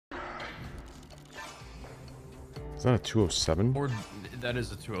Is that a 207? Or that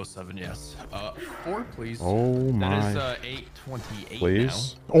is a 207, yes. 4, please. Oh my. That is 828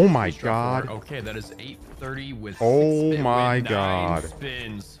 Please. now. Oh my Please drop god. 4. Okay, that is 830 with Oh 6 my with 9 god.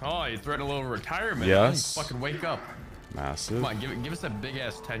 spins. Oh, you threatened a little retirement. Yes. Huh? Fucking wake up. Massive. Come on, give us that big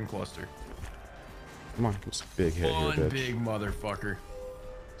ass 10 cluster. Come on, give us a big hit One here, bitch. big motherfucker.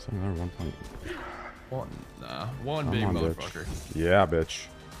 Is that another 1 point? One Come big on, motherfucker. Bitch. Yeah, bitch.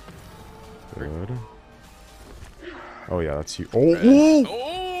 Good. Oh yeah, that's you. Oh, whoa!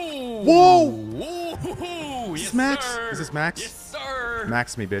 Oh! Whoa! Whoa! Is Yes, this max? sir. Is this max? Yes, sir.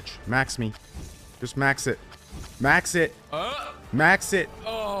 Max me, bitch. Max me. Just max it. Max it. Uh, Max it.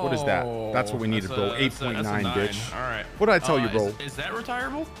 oh, What is that? That's what we needed, bro. 8.9, bitch. All right. What did I tell you, bro? Is that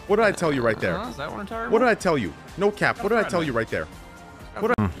retirable? What did I tell you right there? Is that one retirable? What did I tell you? No cap. What did I tell you right there? What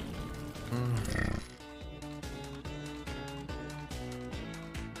did I...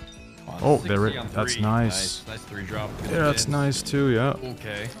 Oh, there it. That's nice. Nice 3 drop. Yeah, that's nice too. Yeah.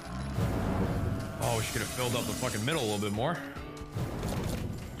 Okay. Oh, we should have filled up the fucking middle a little bit more.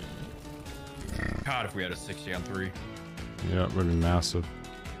 God, if we had a 60 on 3. Yeah, it would be massive.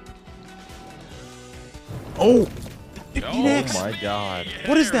 Oh! 15x! Oh my god.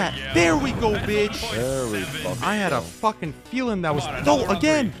 What is that? There we go, bitch! There we go. I had a fucking feeling that was... Oh,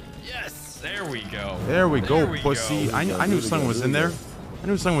 again! Yes! There we go. There we go, pussy. I knew something was in there. I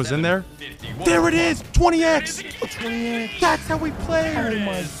knew something was in there. There it is! 20x! 20x! That's how we play! There it Oh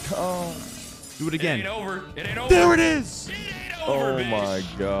my is. god. Do it It ain't again. over. It ain't over. There it is! It ain't over, Oh bitch. my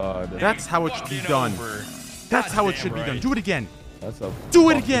god. That's how it should be done. Over. That's how it Goddamn should be done. right. Do it again. That's a Do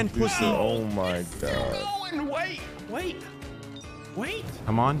it fucking again, juicer. pussy. Oh my god. Going. Wait.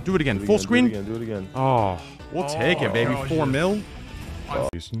 Come on, do it again. Do it Full again, screen. Do it again. Oh, we'll take it, baby. Oh, 4 yes. mil.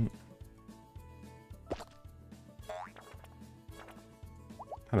 Decent.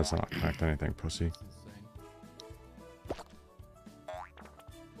 That does not connect anything, pussy.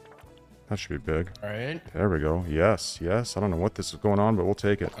 That should be big. All right. There we go. Yes, yes. I don't know what this is going on, but we'll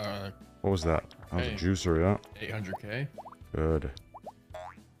take it. What was that? That was a Hey. juicer, yeah. 800k. Good.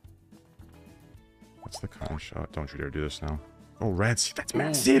 That's the kind of shot. Don't you dare do this now. Oh, red. See, that's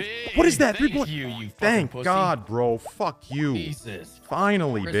massive. What is that? 3 Thank point. you, you fucking Thank pussy. God, bro. Fuck you. Jesus.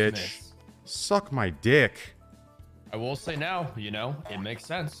 Finally, bitch. Christmas. Suck my dick. I will say now, it makes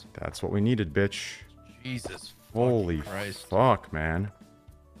sense. That's what we needed, bitch. Jesus. Holy Christ. fuck, man.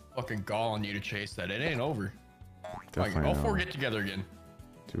 Fucking galling you to chase that. It ain't over. Definitely All not. 4 get together again.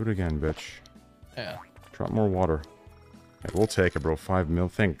 Do it again, bitch. Yeah. Drop more water. Yeah, we'll take it, bro. 5 mil.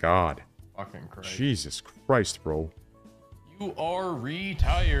 Thank God. Fucking Christ. Jesus Christ, bro. You are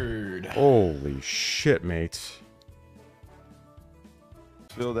retired. Holy shit, mate.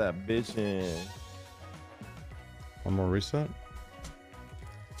 Fill that bitch in. One more reset.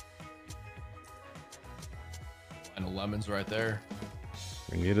 And the lemons right there.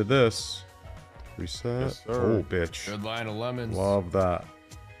 We needed this. Reset. Yes, sir. Oh, bitch. Good line of lemons. Love that.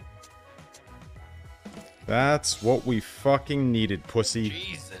 That's what we fucking needed, pussy.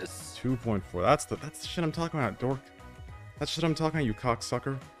 Jesus. 2.4. That's the shit I'm talking about, dork. That's shit I'm talking about, you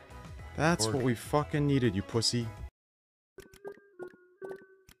cocksucker. That's Dork. what we fucking needed, you pussy.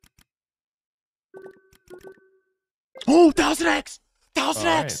 Oh, 1000x!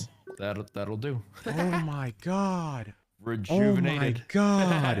 1000x! Right. That'll do. Oh my god. Rejuvenated. Oh my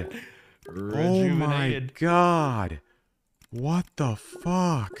god. Oh my Rejuvenated. god. What the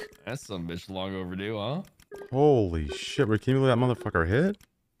fuck? That's some bitch long overdue, huh? Holy shit, Rick, can you believe that motherfucker hit?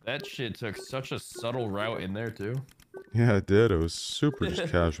 That shit took such a subtle route in there too. Yeah, it did. It was super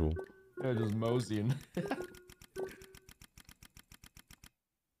just casual. Yeah, just moseying.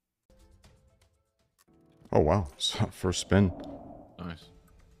 Oh wow, so, first spin. Nice.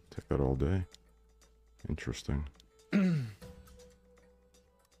 Take that all day. Interesting.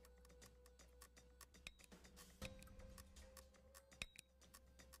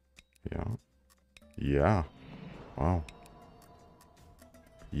 Yeah. Yeah. Wow.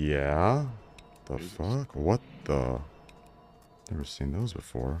 Yeah? The fuck? What the? Never seen those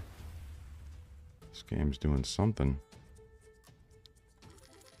before. This game's doing something.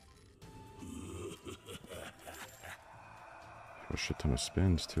 A shit ton of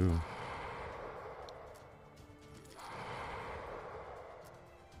spins too.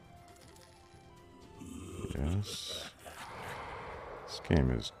 Yes. This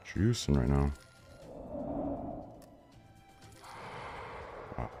game is juicing right now.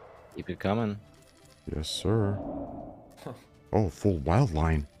 Wow. Keep it coming. Yes, sir. Oh, full wild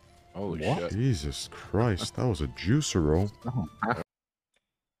line. Holy What? shit. Jesus Christ, that was a juicer roll. Oh,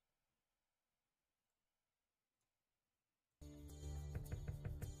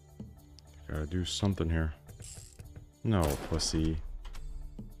 Gotta do something here. No, pussy.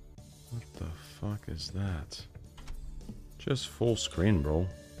 What the fuck is that? Just full screen, bro.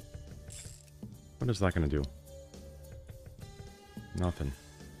 What is that gonna do? Nothing.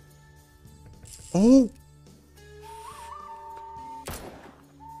 Oh!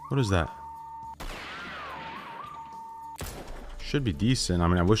 What is that? Should be decent. I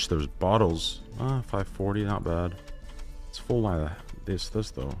mean, I wish there was bottles. 540, not bad. It's full line of this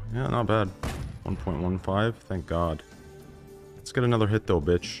though. Yeah, not bad. 1.15, thank God. Let's get another hit though,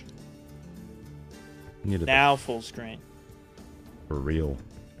 bitch. Needed now full screen. For real.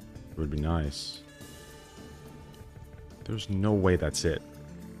 It would be nice. There's no way that's it.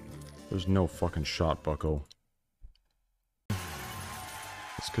 There's no fucking shot, bucko.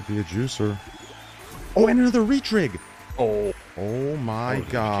 This could be a juicer. Oh, and another retrig! Oh. Oh my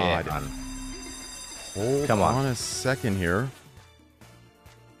God. Hold on a second here.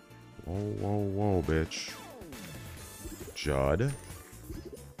 Whoa, bitch. Judd.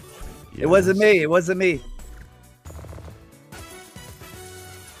 It wasn't me. It wasn't me.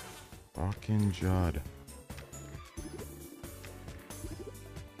 Fucking Judd.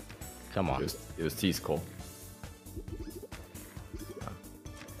 Come on. It was T-Skull.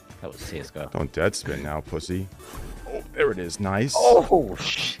 That was CSGO. Don't dead spin now, pussy. Oh, there it is. Nice. Oh,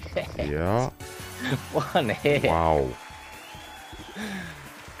 shit. Yeah. One hit. Wow.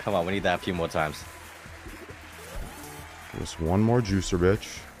 Come on, we need that a few more times. Just one more juicer,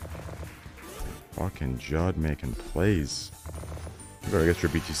 bitch. Fucking Judd making plays. You better get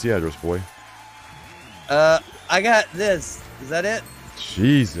your BTC address, boy. I got this. Is that it?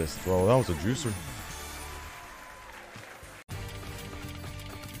 Jesus, bro. That was a juicer.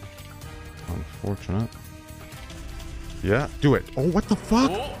 Unfortunate. Yeah, do it. Oh, what the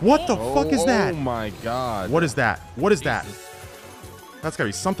fuck? What the fuck is that? Oh my God. What is that? What is that? That's gotta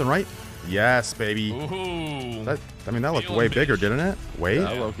be something, right? Yes, baby. Ooh. That, I mean, that looked way bigger, didn't it? Wait. Yeah,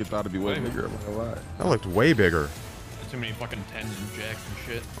 I low-key thought it'd be way bigger. I'm not gonna lie. That looked way bigger. Too many fucking tens and jacks and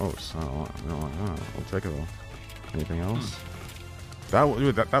shit. Oh, so I'll take it though. Anything else? That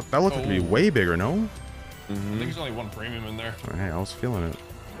looked like to be way bigger, no? I think there's only one premium in there. Hey, I was feeling it.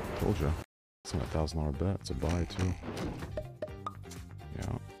 Told you. It's not a $1,000 bet. It's a buy too.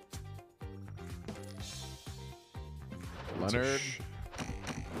 Yeah. Leonard.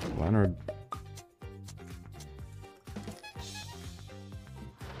 Leonard.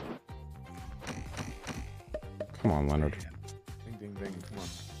 Come on, Leonard. Ding, ding, ding. Come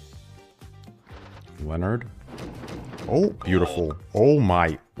on. Leonard. Oh, beautiful. Oh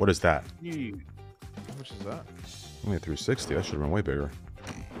my. What is that? How much is that? Only a 360. That should have been way bigger.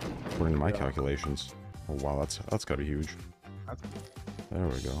 According to my calculations. Oh wow, that's gotta be huge. There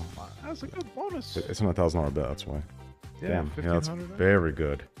we go. That's a good bonus. It's not a $1,000 bet, that's why. Yeah, Damn, yeah, that's 1,500. very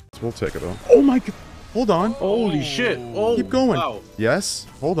good. So we'll take it though. Oh my God! Hold on. Holy shit! Oh, Keep going. wow. Yes.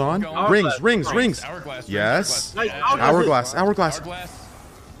 Hold on. Going. Rings. Hourglass. Yes. Nice. Hourglass. Hourglass.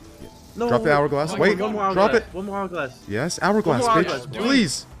 No, Drop the hourglass. Wait. one more Drop it. One more hourglass. Yes. Hourglass, One more bitch. hourglass. Do it.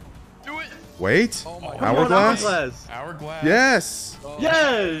 Please. Do it. Wait. Oh my Come on, Hourglass. Hourglass. Yes.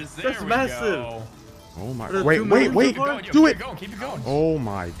 Yes, There that's we massive. go. Oh my. Are there Wait. 2 million so far? Yo, Do keep it. Going, keep it going. Oh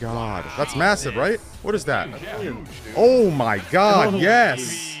my God. That's massive, right? What is that? Yeah. Huge, dude. Oh my God. Oh,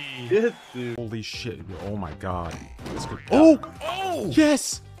 Yes. Shit, dude. Holy shit. Oh my God. That's good. Oh. Oh!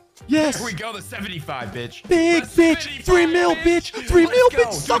 Yes. Yes. Here we go, the 75, bitch. Big The bitch. 75, 3 mil, bitch. 3 mil, Let's go.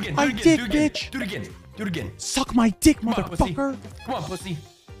 bitch. Suck Do it my again, dick, do it again, bitch. Do it again. Do it again. Suck my dick, Come on, pussy. motherfucker. Come on, pussy.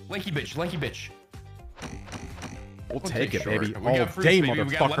 Lanky bitch, lanky bitch. We'll We'll take it, short. baby. We All got fruits, day, baby.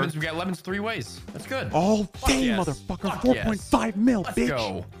 motherfucker. We got lemons 3 ways. That's good. All day, yes. motherfucker. Fuck yes. 4.5 mil, Let's bitch.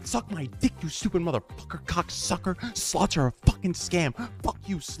 go. Suck my dick, you stupid motherfucker, cocksucker. Slots are a fucking scam. Fuck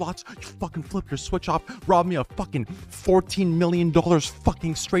you, slots. You fucking flip your switch off. Rob me of fucking $14 million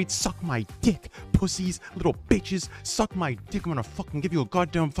fucking straight. Suck my dick, pussies, little bitches. Suck my dick. I'm gonna fucking give you a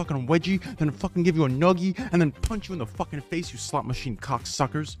goddamn fucking wedgie, then fucking give you a nuggie, and then punch you in the fucking face, you slot machine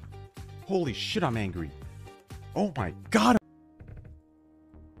cocksuckers. Holy shit, I'm angry. Oh my God.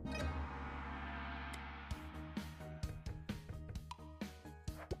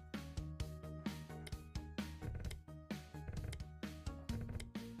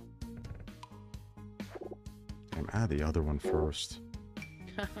 Add the other one first.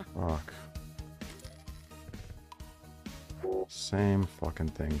 Fuck. Same fucking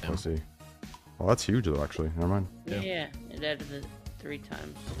thing, pussy. Oh, that's huge though, actually. Never mind. Yeah, it added it 3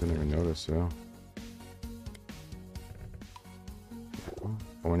 times. Didn't even notice, yeah.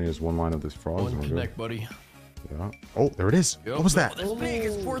 All I need is one line of these frogs One and we're connect, buddy. good. Yeah. Oh, there it is. Yep. What was that? That's big.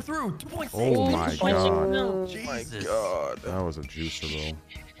 It's 4 through. 2.6. Oh my Oh God. no. Jesus. God. That was a juicer, bro.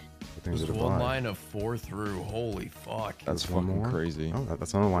 Things Just are one divide. line of 4 through. Holy fuck. That's One fucking more. crazy. Oh,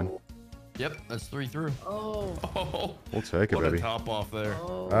 that's another line. Yep, that's 3 through. Oh. Oh, We'll take it, what a baby. top off there.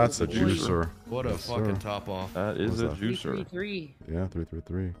 Oh. That's a boy. juicer. What a Yes, fucking sir. top off. That is a What's that? juicer. 333. Yeah,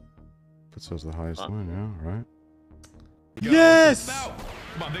 333. Puts us the highest line, yeah, right? Go, Yes! it's about-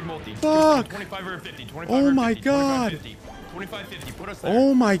 Come on, big multi. Fuck! 25 or 50. 25 Oh or my 50, God! 25, 50. Put us there.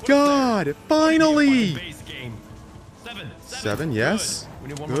 Oh my Put us there. God! Fucking Finally! base game. 7. 7, yes. Good. We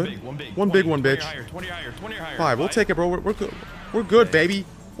need one Good. more big. One big. One 20, big one, 20 bitch. Higher, 20 higher. 20 higher. 5, we'll take it, bro. We're good. We're good, baby.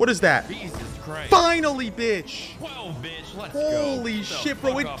 What is that? Jesus Christ. Finally, bitch! 12, bitch. Let's go. Holy Get the shit,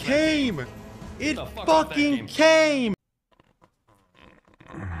 bro! fuck It off that game. came! It the fuck off that fucking game. came!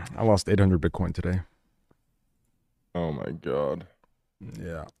 I lost 800 Bitcoin today. Oh my god.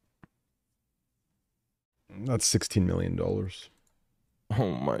 Yeah. That's $16 million.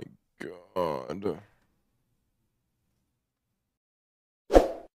 Oh my god.